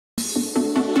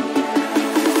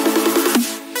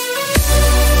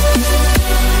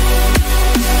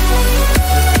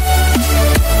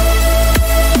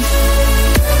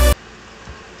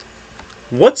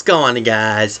What's going on,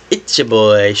 guys? It's your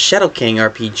boy Shadowking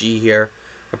RPG here.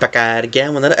 We're back at it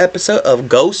again with another episode of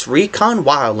Ghost Recon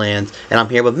Wildlands, and I'm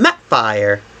here with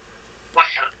Fire. What's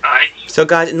up, guys? So,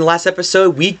 guys, in the last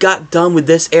episode, we got done with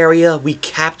this area. We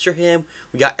captured him.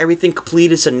 We got everything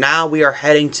completed. So now we are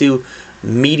heading to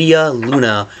Media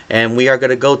Luna, and we are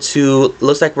gonna go to.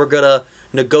 Looks like we're gonna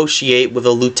negotiate with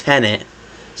a lieutenant.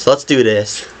 So let's do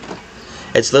this.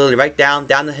 It's literally right down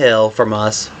the hill from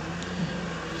us.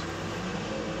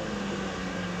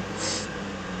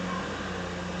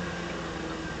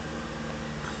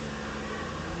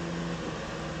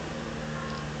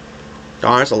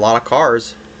 Darn, there's a lot of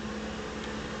cars.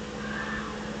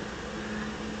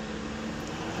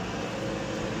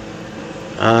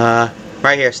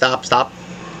 Right here, stop.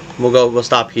 We'll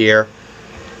stop here.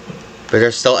 But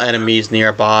there's still enemies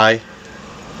nearby.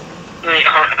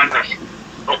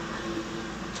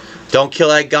 Don't kill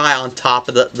that guy on top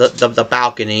of the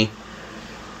balcony.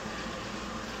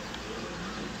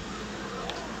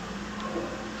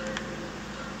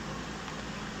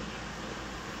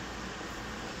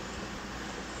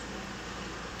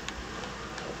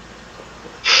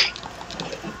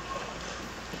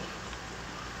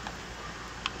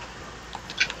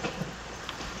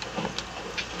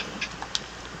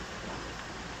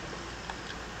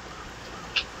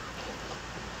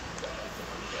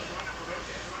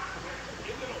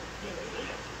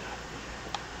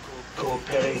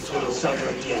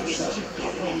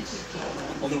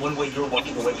 Only one way you're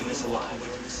walking away from this alive.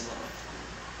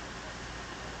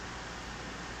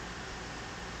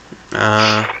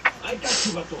 I got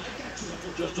you, Bucko.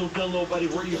 Just don't tell nobody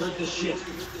where you heard this shit.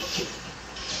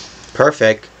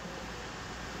 Perfect.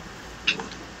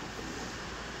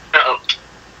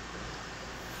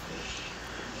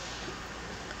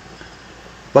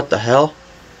 What the hell?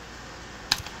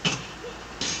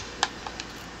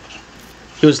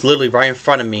 He was literally right in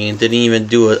front of me and didn't even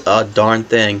do a darn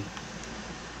thing.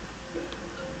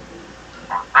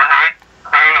 I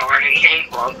don't know where he came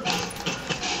from.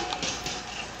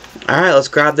 Alright, let's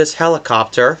grab this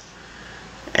helicopter.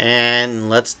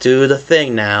 And let's do the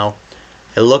thing now.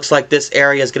 It looks like this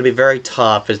area is going to be very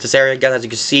tough. This area, guys, as you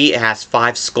can see, it has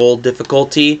 5 skull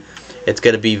difficulty. It's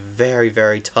going to be very,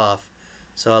 very tough.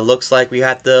 So it looks like we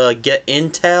have to get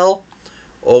intel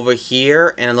over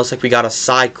here, and it looks like we got a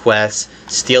side quest,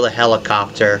 steal a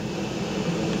helicopter.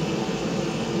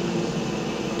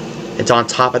 It's on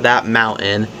top of that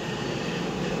mountain.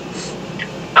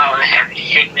 Oh, I have to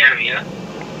hit area.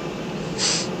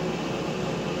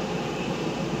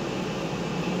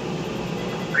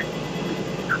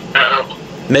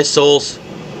 Missiles.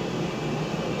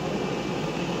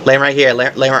 Lay right here.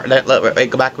 Wait,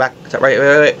 go back.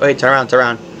 Wait, turn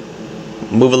around.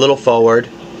 Move a little forward.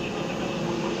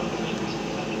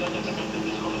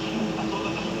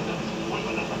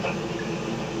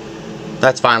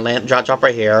 That's fine. Land, drop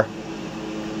right here.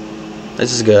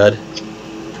 This is good.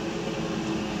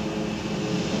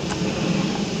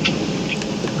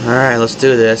 Alright, let's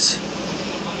do this.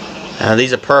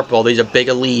 These are purple. These are big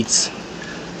elites.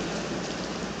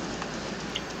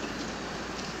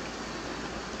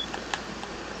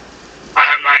 I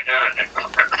have my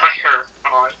pressure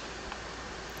on.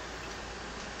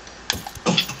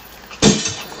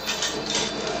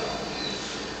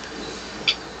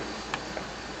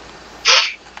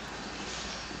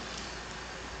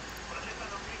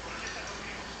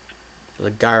 The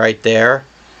guy right there.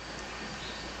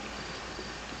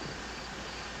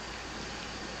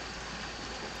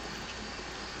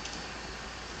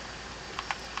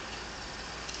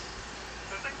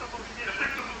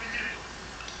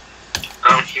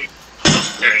 Oh, shoot.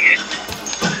 There he is.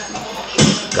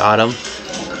 Got him.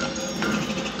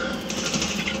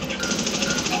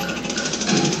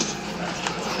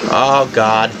 Oh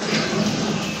God.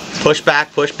 Push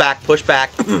back.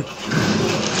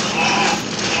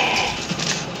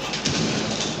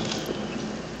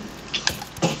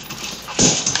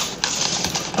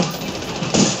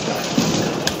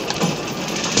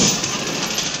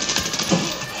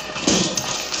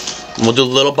 We'll do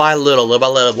little by little.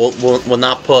 We'll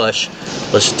not push.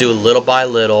 Let's do little by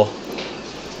little.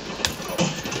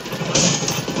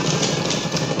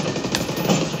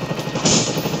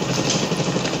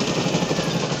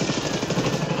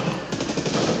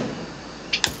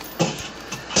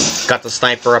 Got the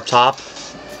sniper up top.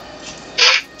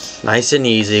 Nice and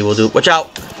easy. We'll do. Watch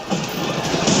out!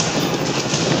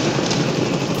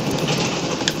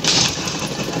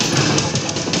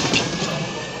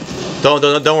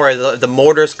 Don't worry. The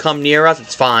mortars come near us.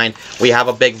 It's fine. We have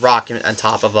a big rock on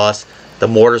top of us. The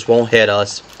mortars won't hit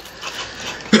us.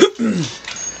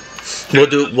 We'll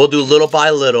do little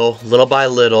by little.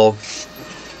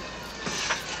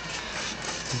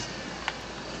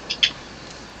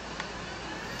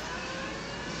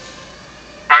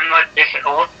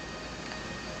 vehicle.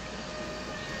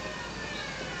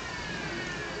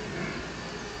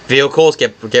 Vehicles,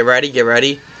 get ready, get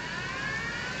ready.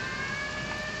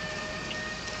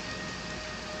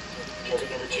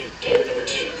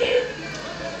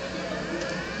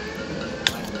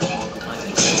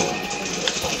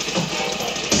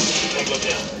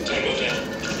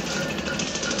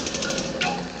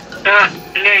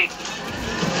 Nate.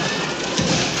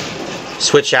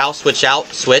 Switch out, switch out,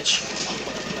 switch.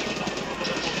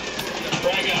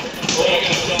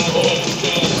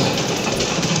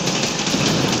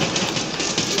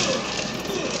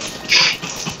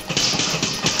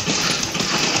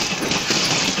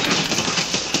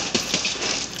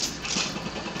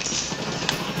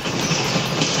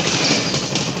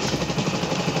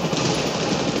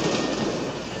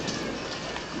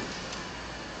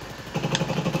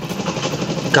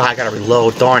 God, I gotta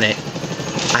reload, darn it.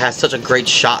 I had such a great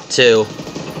shot, too.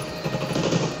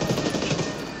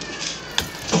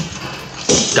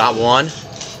 Got one.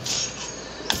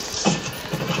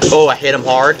 Oh, I hit him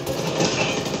hard.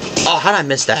 Oh, how did I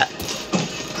miss that?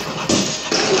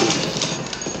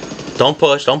 Don't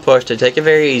push, don't push. They take it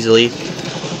very easily.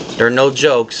 There are no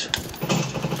jokes.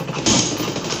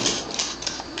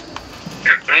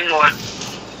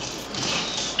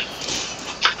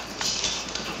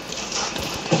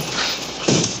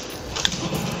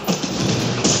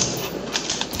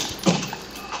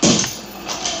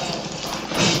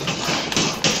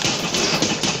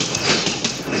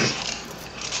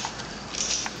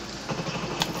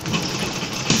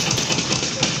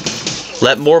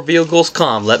 Let more vehicles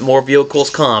come. Let more vehicles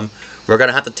come. We're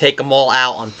gonna have to take them all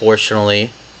out,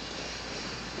 unfortunately.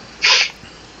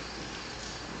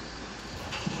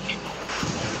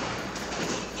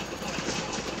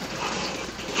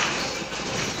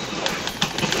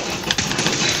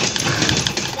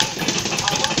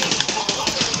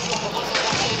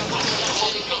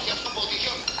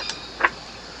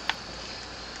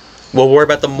 We'll worry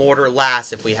about the mortar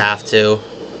last if we have to.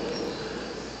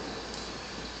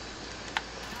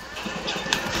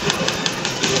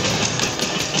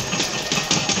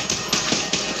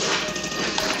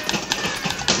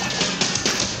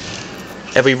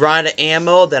 If we run out of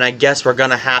ammo, then I guess we're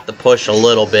gonna have to push a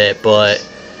little bit, but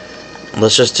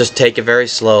let's just take it very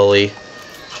slowly.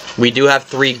 We do have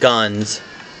 3 guns.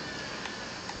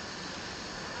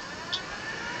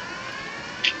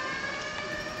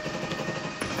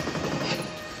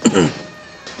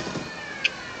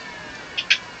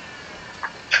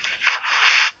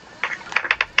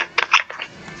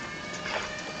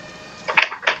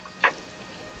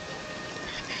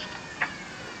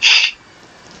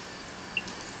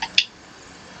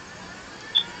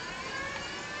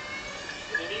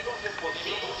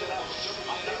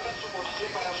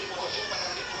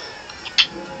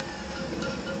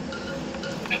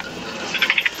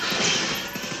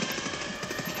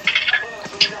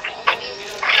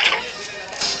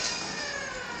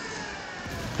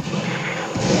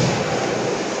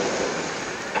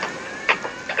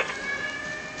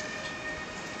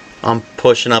 I'm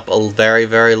pushing up a very,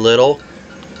 very little.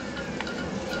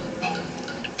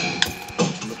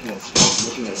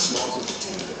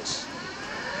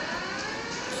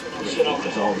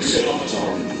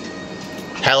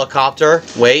 Helicopter.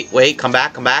 Wait, wait, come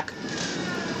back, come back.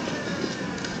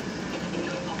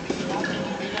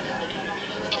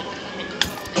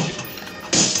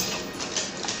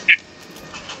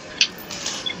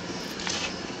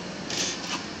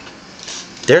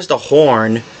 There's the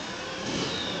horn.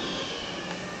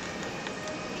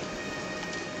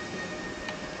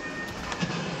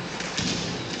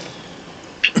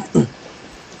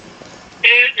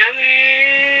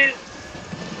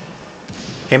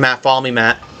 Hey Matt, follow me,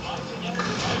 Matt.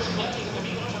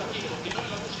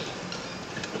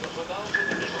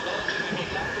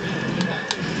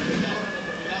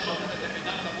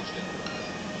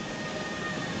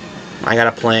 I got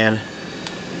a plan.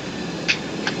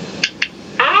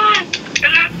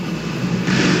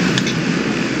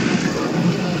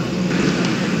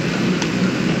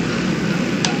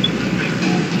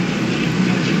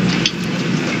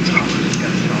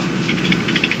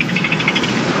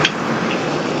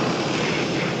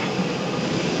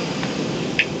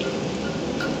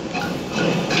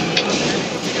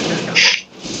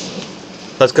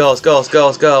 Let's go, let's go, let's go,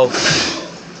 let's go.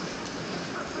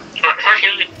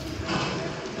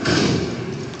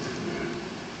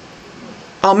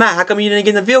 Oh, Matt, how come you didn't get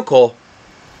in the vehicle?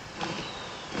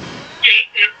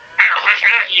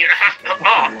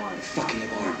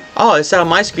 Oh, it said on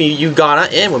my screen you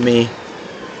got in with me.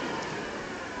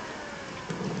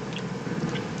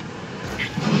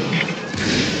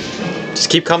 Just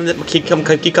keep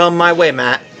coming my way,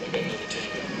 Matt.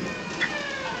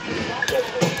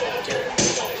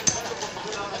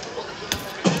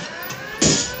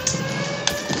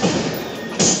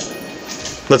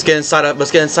 Let's get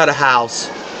inside a house.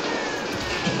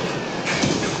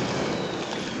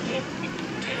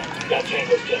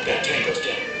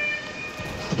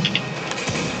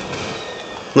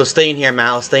 Let's stay in here,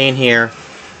 Matt. Let's stay in here.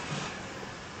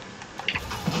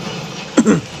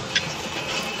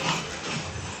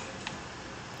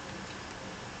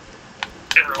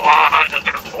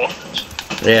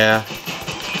 Yeah.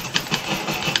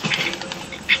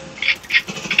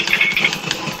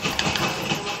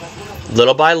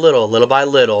 Little by little, little by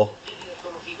little.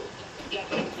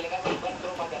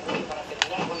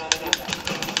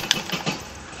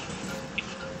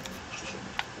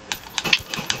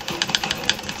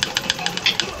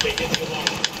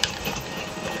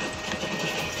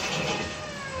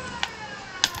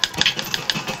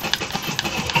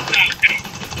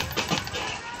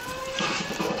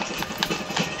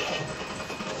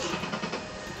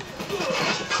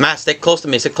 Matt, stay close to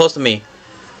me, stay close to me.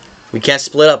 We can't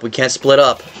split up, we can't split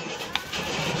up.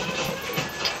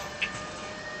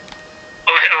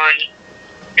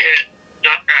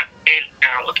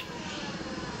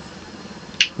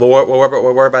 We'll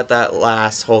worry about that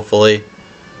last, hopefully.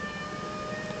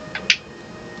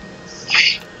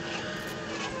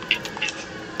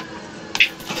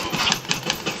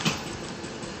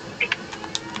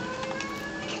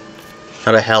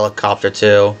 Got a helicopter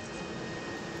too.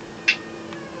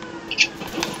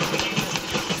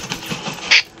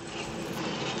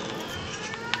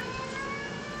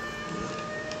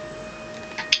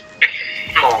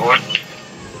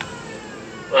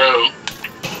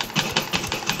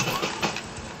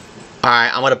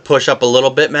 Alright, I'm gonna push up a little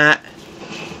bit, Matt.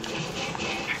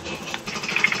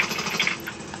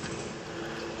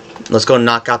 Let's go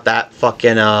knock out that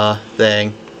fucking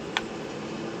thing.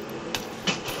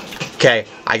 Okay,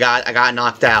 I got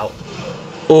knocked out.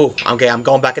 Ooh, okay, I'm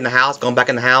going back in the house,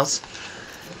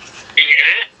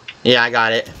 Yeah, I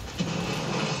got it.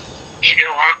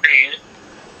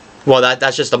 Well,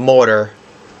 that's just a mortar.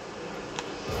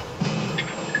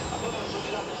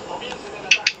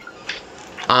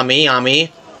 On me, on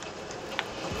me.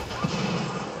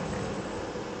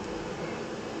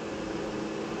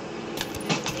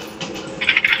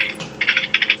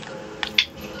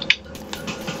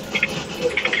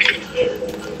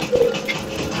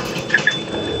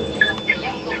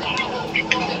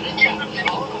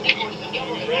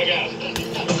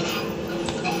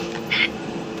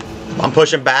 I'm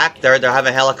pushing back. They're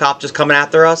having helicopters coming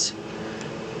after us.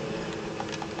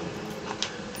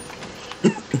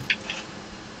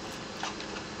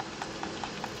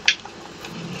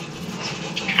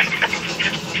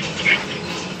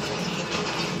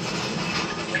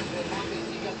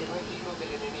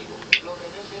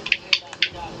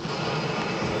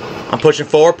 I'm pushing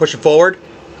forward.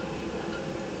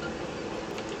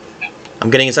 I'm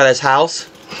getting inside this house.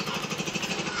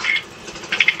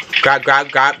 Grab.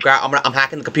 I'm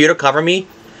hacking the computer. Cover me.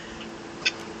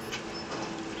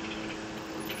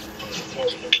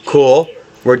 Cool.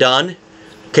 We're done.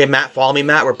 Okay, Matt, follow me,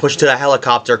 Matt. We're pushing to the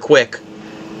helicopter, quick.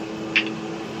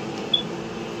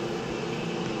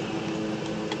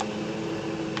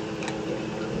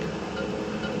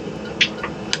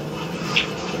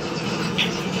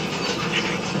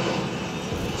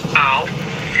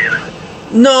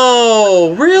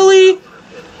 No, really?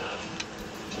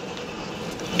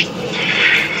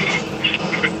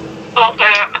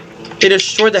 They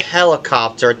destroyed the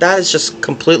helicopter. That is just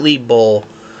completely bull.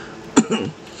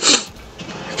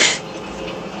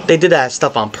 They did that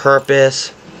stuff on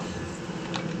purpose.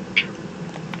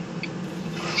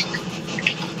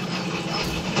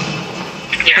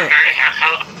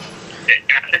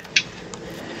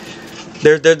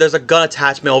 There's a gun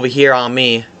attachment over here on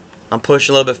me. I'm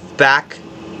pushing a little bit back.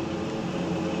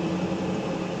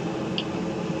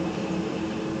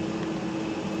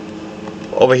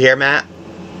 Over here, Matt.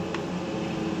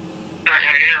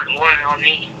 One on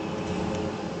me.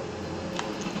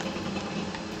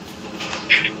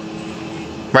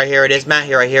 Right here it is, Matt.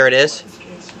 Right here it is.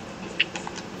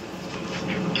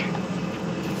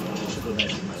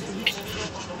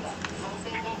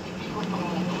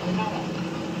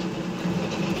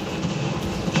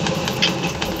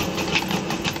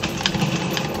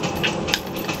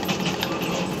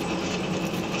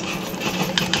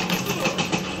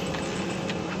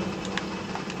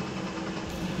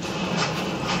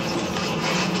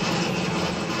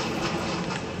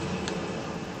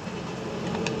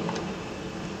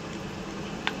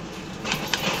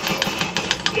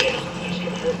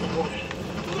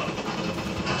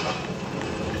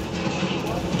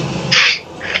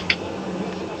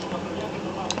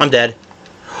 I'm dead.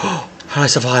 How did I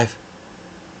survive?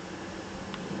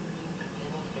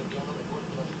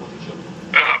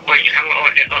 Wait,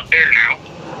 I'm up there now.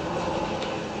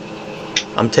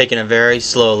 I'm taking it very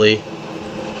slowly.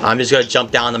 I'm just gonna jump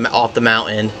down off the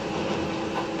mountain.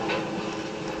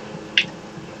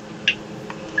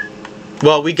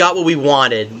 Well, we got what we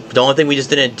wanted. The only thing we just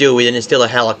didn't do, we didn't steal a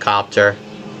helicopter.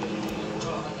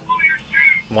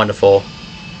 Wonderful.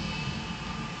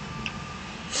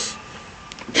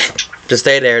 Just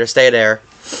stay there. Just stay there.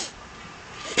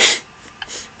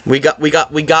 We got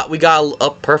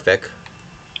up perfect.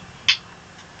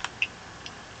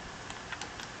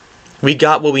 We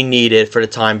got what we needed for the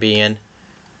time being.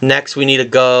 Next, we need to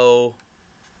go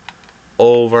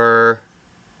over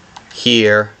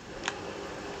here.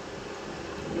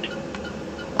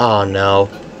 Oh no.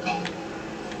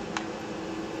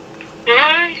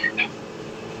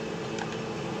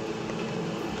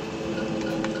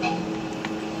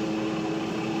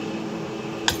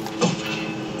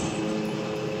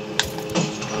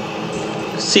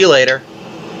 See you later.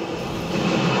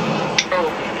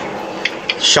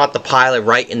 Shot the pilot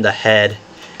right in the head.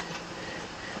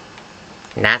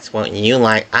 And that's what you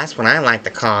like. That's what I like to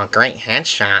call a great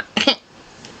headshot.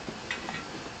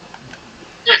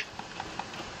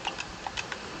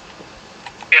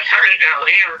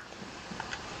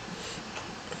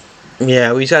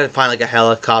 Yeah, we just gotta find like a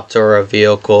helicopter or a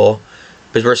vehicle,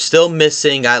 because we're still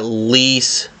missing at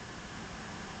least.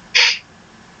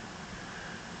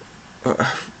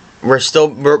 We're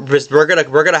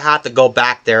gonna have to go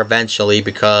back there eventually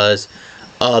because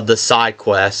of the side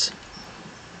quests.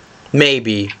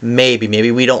 Maybe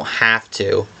we don't have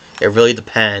to. It really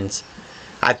depends.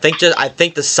 I think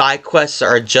the side quests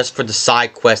are just for the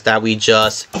side quests that we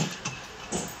just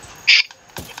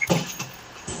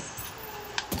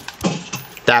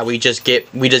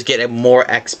get more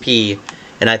XP,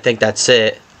 and I think that's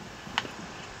it.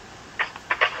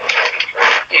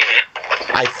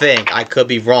 I think. I could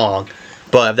be wrong.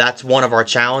 But if that's one of our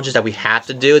challenges that we have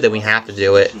to do, then we have to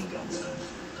do it.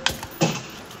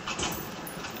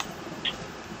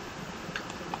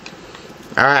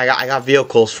 Alright, I got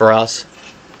vehicles for us.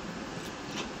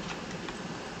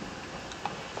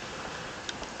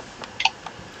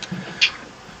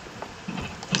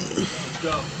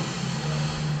 Go.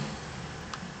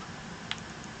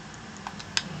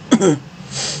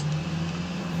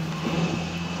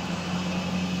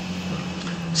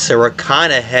 So we're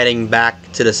kind of heading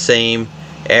back to the same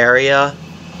area,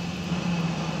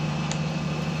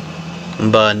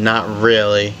 but not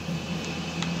really.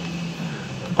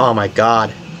 Oh my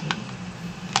god.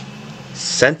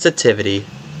 Sensitivity.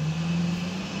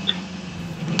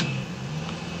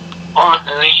 Oh,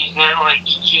 and he's now like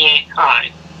GA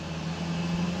high.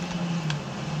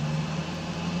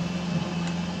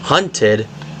 Hunted?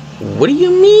 What do you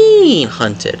mean,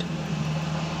 hunted?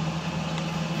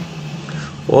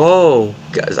 Whoa,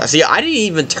 guys, see, I didn't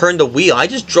even turn the wheel. I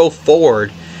just drove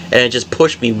forward, and it just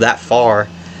pushed me that far.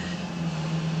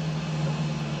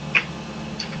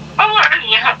 Oh,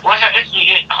 yeah, what happens if you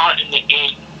get caught in the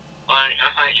game? Or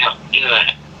if I don't do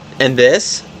that? And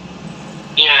this?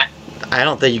 Yeah. I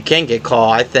don't think you can get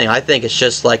caught. I think it's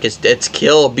just like it's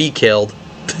kill or be killed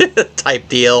type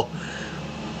deal.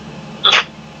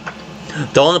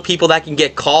 The only people that can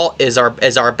get caught is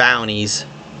our bounties.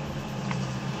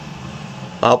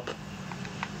 Up.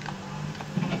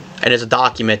 And there's a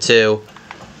document too.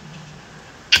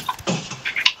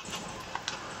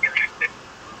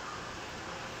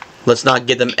 Let's not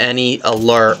give them any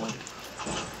alert.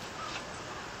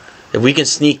 If we can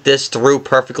sneak this through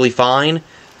perfectly fine, then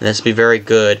this will be very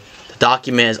good. The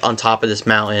document is on top of this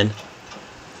mountain.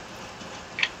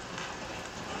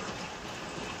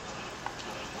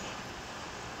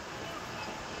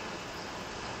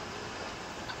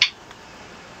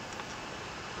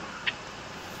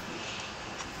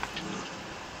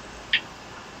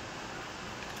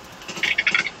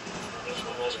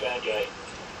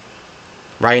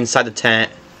 Right inside the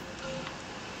tent.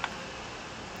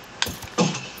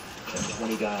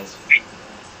 20 guys.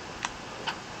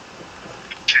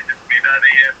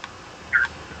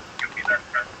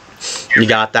 You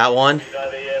got that one?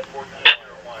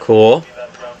 Cool.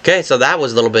 Okay, so that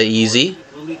was a little bit easy.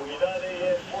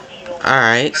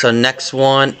 Alright, so next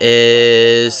one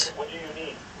is...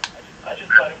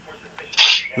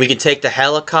 we can take the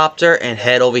helicopter and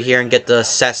head over here and get the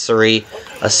accessory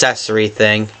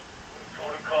thing.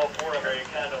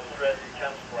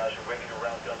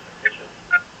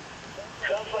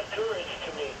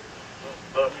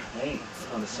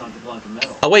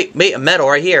 Oh wait, a medal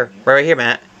right here. Right here,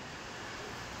 Matt.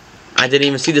 I didn't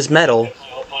even see this medal.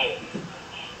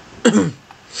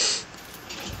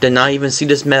 Did not even see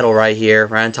this metal right here,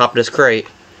 right on top of this crate.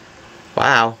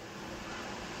 Wow.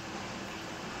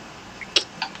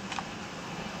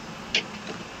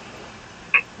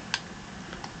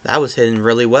 That was hidden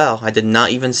really well. I did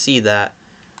not even see that.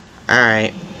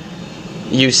 Alright.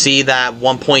 You see that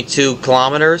 1.2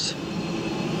 kilometers?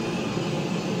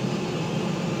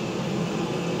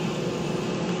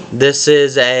 This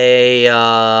is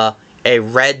a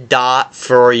red dot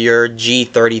for your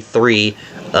G33,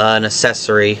 an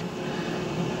accessory.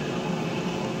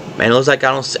 Man, it looks like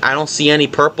I don't see any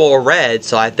purple or red,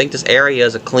 so I think this area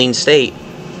is a clean state.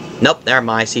 Nope, never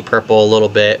mind. I see purple a little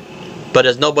bit, but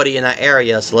there's nobody in that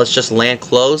area, so let's just land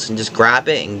close and just grab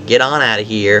it and get on out of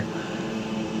here.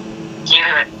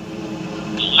 Yeah.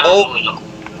 Oh.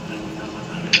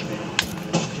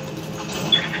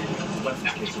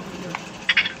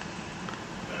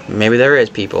 Maybe there is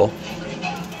people.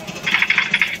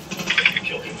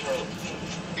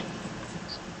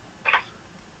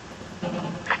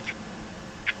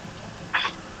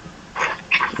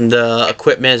 The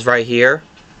equipment is right here,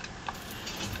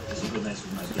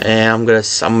 and I'm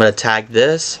gonna tag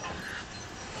this,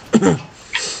 and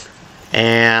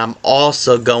I'm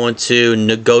also going to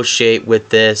negotiate with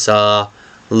this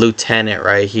lieutenant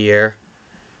right here,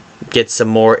 get some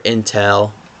more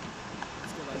intel.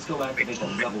 Let's go activate the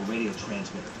rebel radio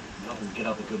transmitter. Help them get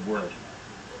out the good word.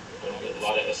 We'll get a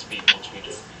lot of SP once we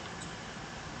do.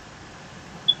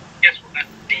 Yes,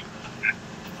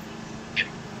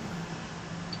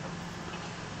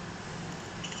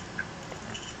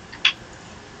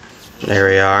 There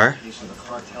we are. The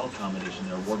cartel combination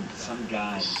they're working with some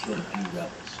guy who killed a few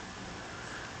rebels.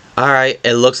 Alright,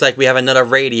 it looks like we have another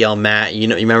radio, Matt. You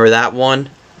remember that one?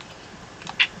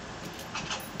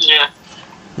 yeah.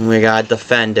 We gotta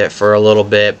defend it for a little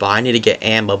bit, but I need to get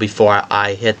ammo before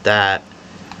I hit that.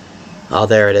 Oh,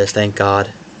 there it is, thank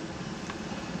God.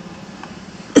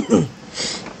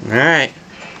 Alright.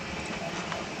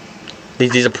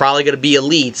 These are probably gonna be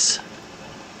elites.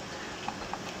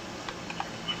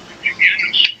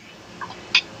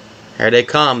 Here they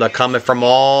come. They're coming from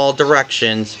all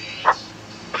directions.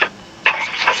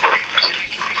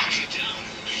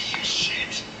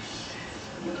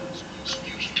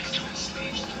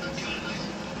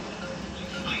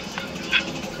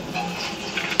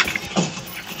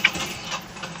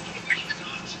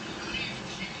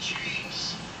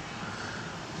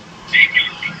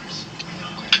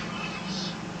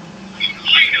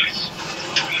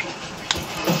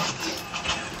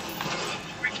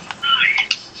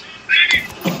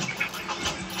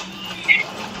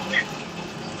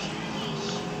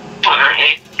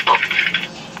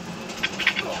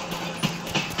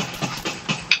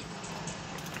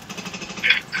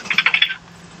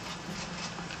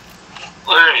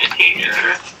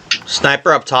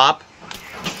 Sniper up top.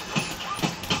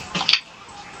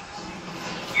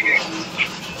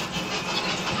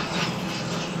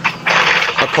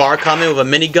 A car coming with a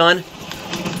minigun.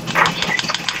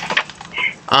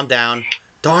 I'm down.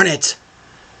 Darn it!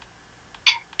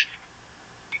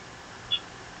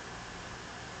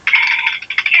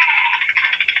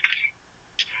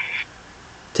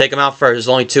 Take them out first. There's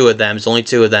only two of them. There's only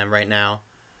two of them right now.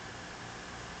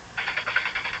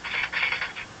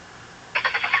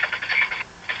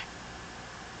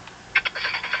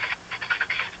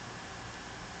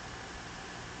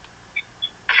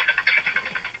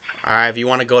 Alright, if you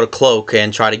want to go to cloak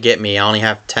and try to get me, I only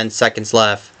have 10 seconds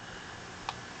left.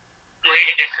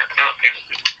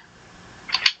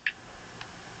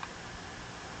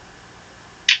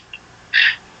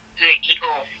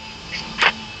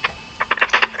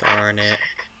 Darn it.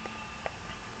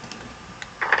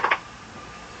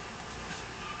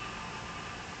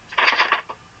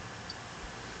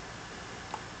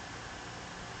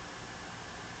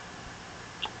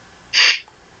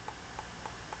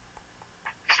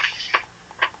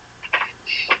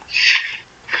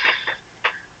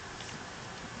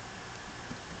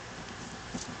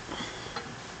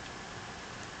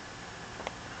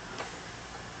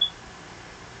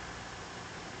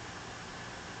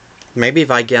 Maybe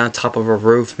if I get on top of a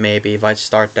roof, maybe if I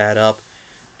start that up,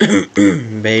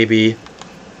 maybe.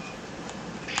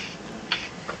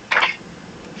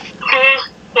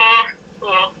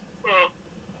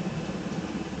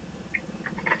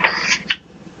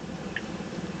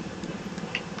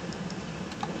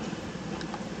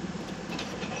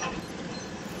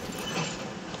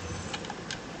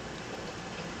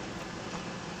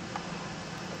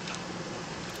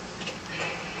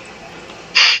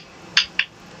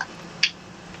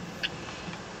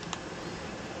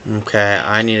 Okay,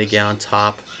 I need to get on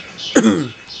top,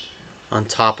 on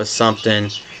top of something.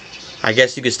 I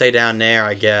guess you could stay down there,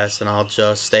 I guess, and I'll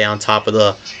just stay on top of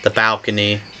the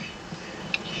balcony.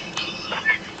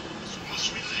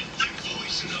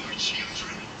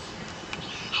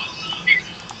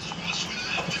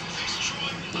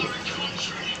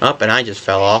 Up, and I just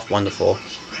fell off. Wonderful.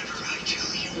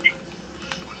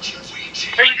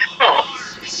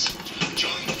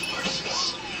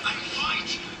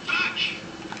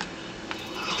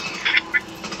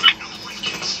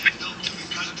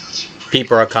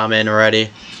 People are coming already.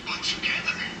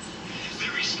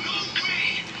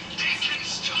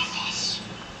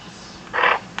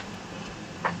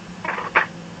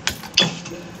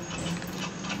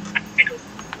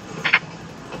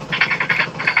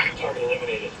 Target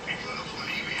eliminated.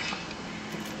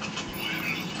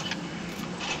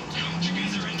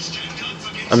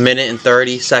 A minute and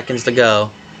 30 seconds to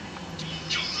go.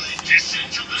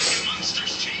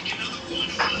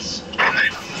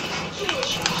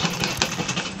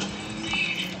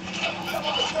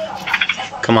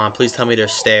 Come on, please tell me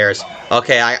there's stairs.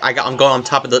 Okay, I'm going on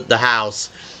top of the house.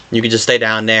 You can just stay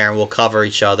down there and we'll cover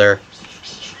each other.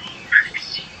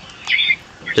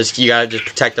 You gotta just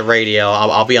protect the radio.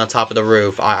 I'll be on top of the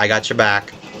roof. I got your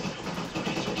back.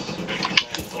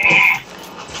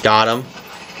 Got him.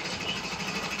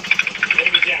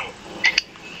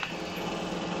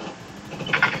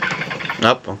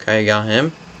 Up, okay, got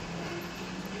him.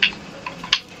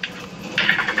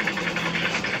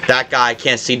 That guy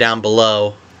can't see down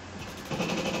below.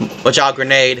 Watch out,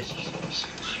 grenade.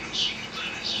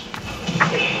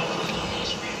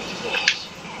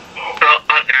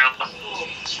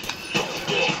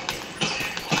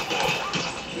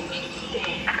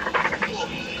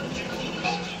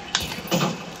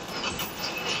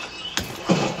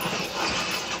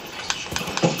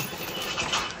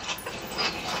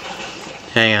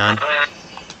 Hang on.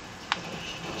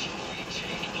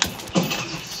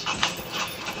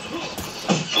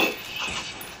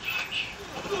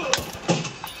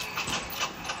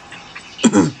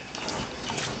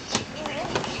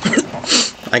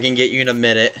 I can get you in a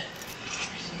minute.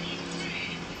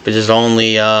 But there's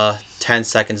only 10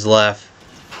 seconds left.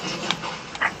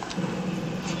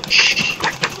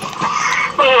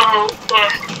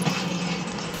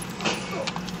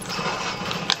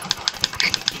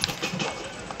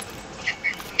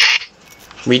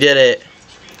 We did it.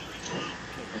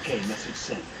 Okay, message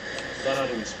sent. That ought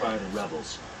to inspire the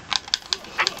rebels.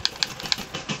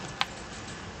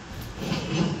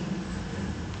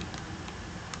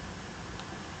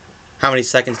 How many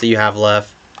seconds do you have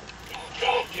left?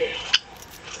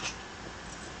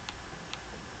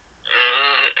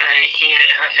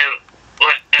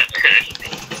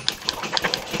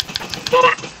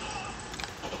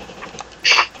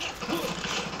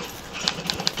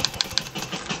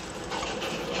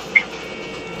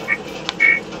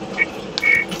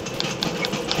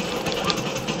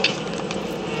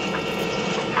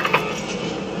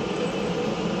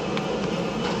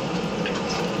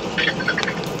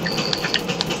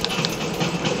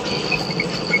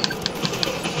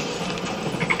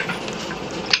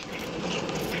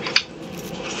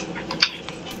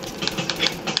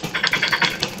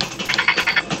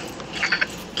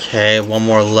 Okay, one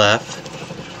more left.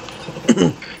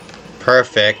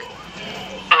 Perfect.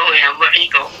 Oh yeah, where'd he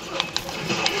go?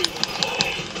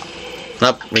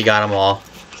 Nope, we got them all.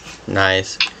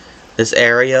 Nice. This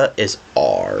area is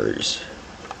ours.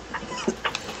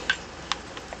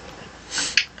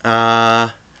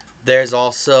 There's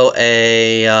also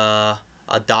a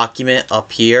document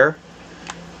up here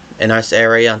in this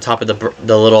area on top of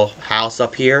the little house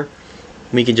up here.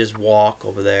 We can just walk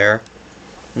over there.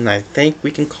 And I think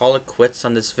we can call it quits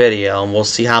on this video, and we'll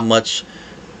see how much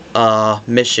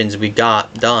missions we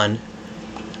got done.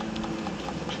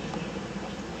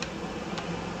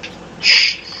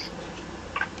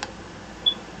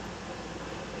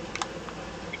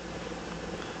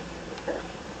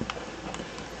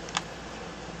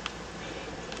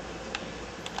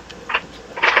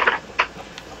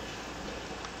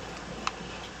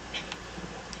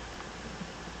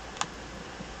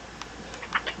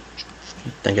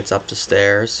 I think it's up the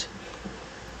stairs.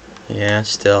 Yeah, it's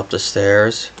still up the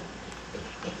stairs.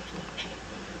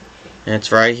 And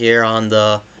it's right here on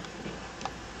the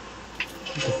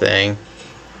thing.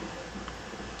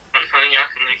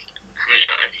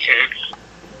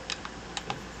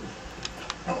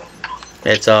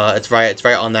 It's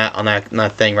right on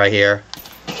that thing right here.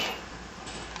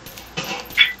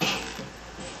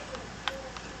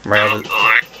 Right over.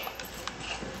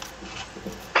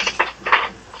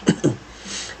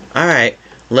 Alright,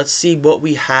 let's see what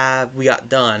we got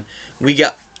done. We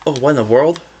got, oh, what in the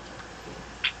world?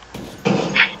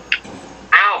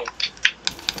 Ow!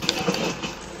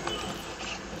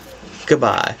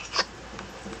 Goodbye.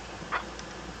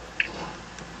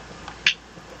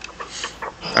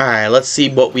 Alright, let's see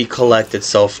what we collected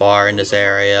so far in this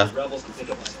area.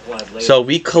 So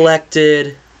we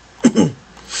collected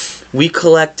we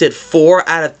collected 4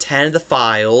 out of 10 of the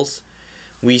files.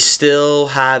 We still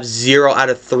have 0 out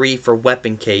of 3 for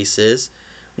weapon cases.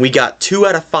 We got 2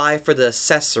 out of 5 for the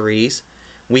accessories.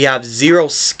 We have 0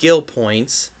 skill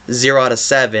points, 0 out of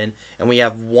 7, and we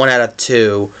have 1 out of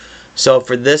 2. So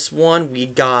for this one, we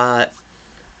got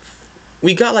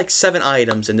like 7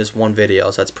 items in this one video,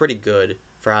 so that's pretty good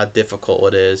for how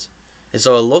difficult it is. And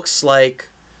so it looks like,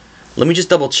 let me just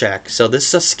double check. So this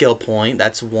is a skill point.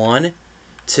 That's 1,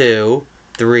 2,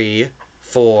 3,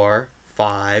 4,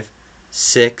 5,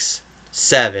 6,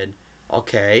 7.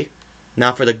 Okay.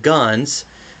 Now for the guns,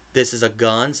 this is a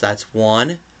gun, so that's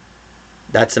 1.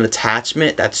 That's an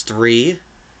attachment, that's 3.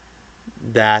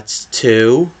 That's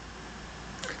 2.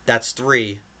 That's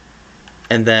 3.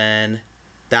 And then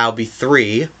that'll be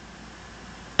 3.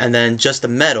 And then just the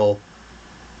metal.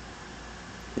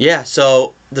 Yeah,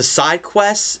 so the side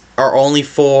quests are only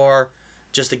for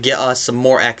just to get us some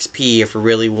more XP if we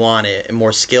really want it, and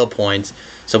more skill points.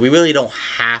 So we really don't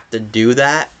have to do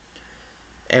that.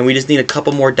 And we just need a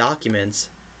couple more documents.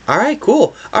 Alright,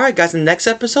 cool. Alright guys, in the next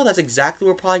episode, that's exactly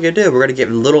what we're probably going to do. We're going to get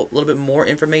a little bit more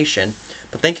information.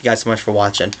 But thank you guys so much for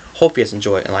watching. Hope you guys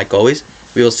enjoy it. And like always,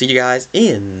 we will see you guys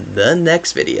in the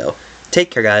next video.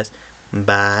 Take care guys.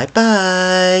 Bye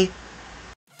bye.